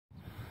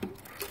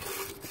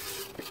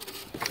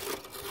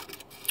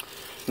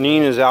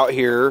Neen is out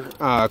here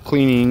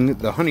cleaning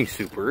the honey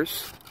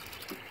supers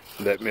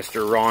that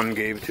Mr. Ron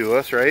gave to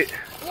us, right?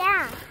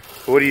 Yeah.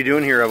 What are you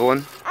doing here,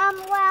 Evelyn?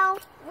 Well,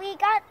 we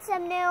got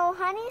some new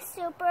honey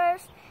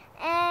supers,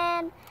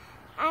 and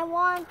I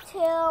want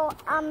to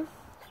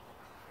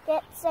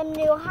get some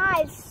new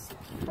hives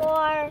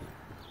for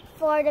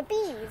the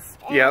bees.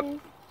 And, yep.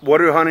 What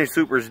do honey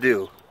supers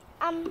do?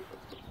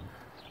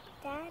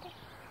 Dad?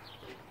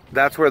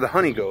 That's where the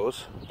honey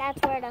goes.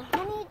 That's where the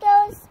honey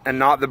goes. And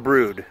not the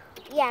brood.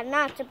 Yeah,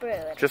 not the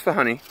brood. Just the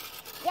honey.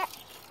 Yep,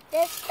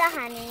 just the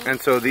honey.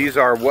 And so these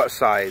are what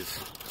size?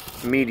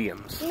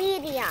 Mediums.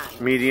 Medium.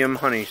 Medium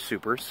honey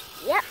supers.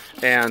 Yep.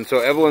 And so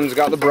Evelyn's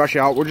got the brush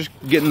out. We're just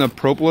getting the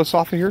propolis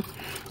off of here.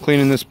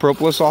 Cleaning this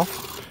propolis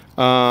off.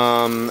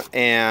 And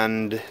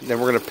then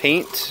we're going to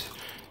paint.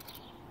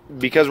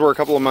 Because we're a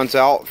couple of months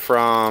out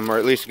from, or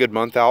at least a good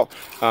month out,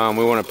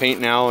 we want to paint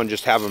now and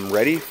just have them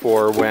ready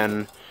for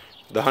when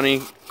the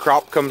honey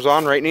crop comes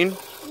on, right, Neen?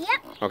 Yep.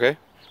 Okay.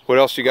 What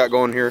else you got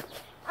going here?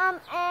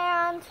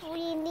 And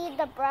we need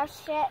to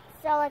brush it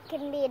so it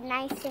can be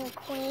nice and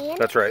clean.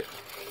 That's right.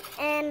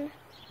 And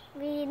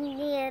we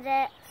need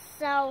it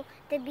so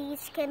the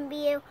bees can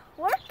be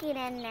working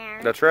in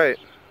there. That's right.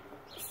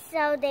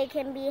 So they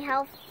can be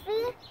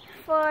healthy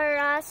for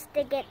us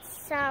to get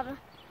some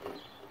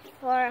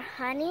for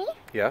honey.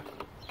 Yeah.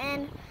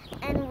 And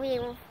we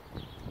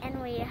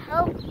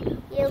hope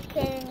you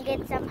can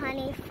get some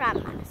honey from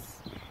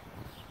us.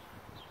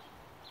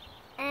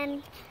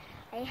 And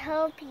I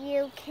hope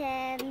you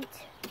can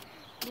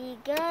be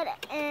good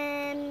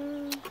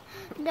and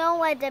don't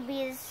let the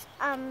bees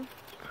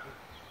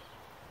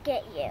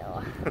get you.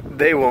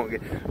 They won't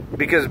get,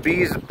 because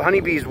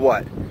honeybees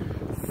what?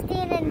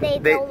 Sting, and they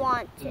don't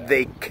want to.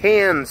 They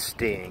can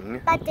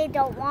sting. But they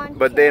don't want to.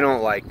 But they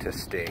don't like to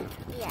sting.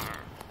 Yeah.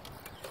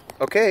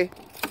 Okay.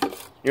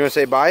 You want to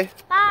say bye?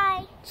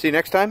 Bye. See you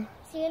next time?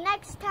 See you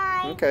next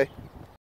time. Okay.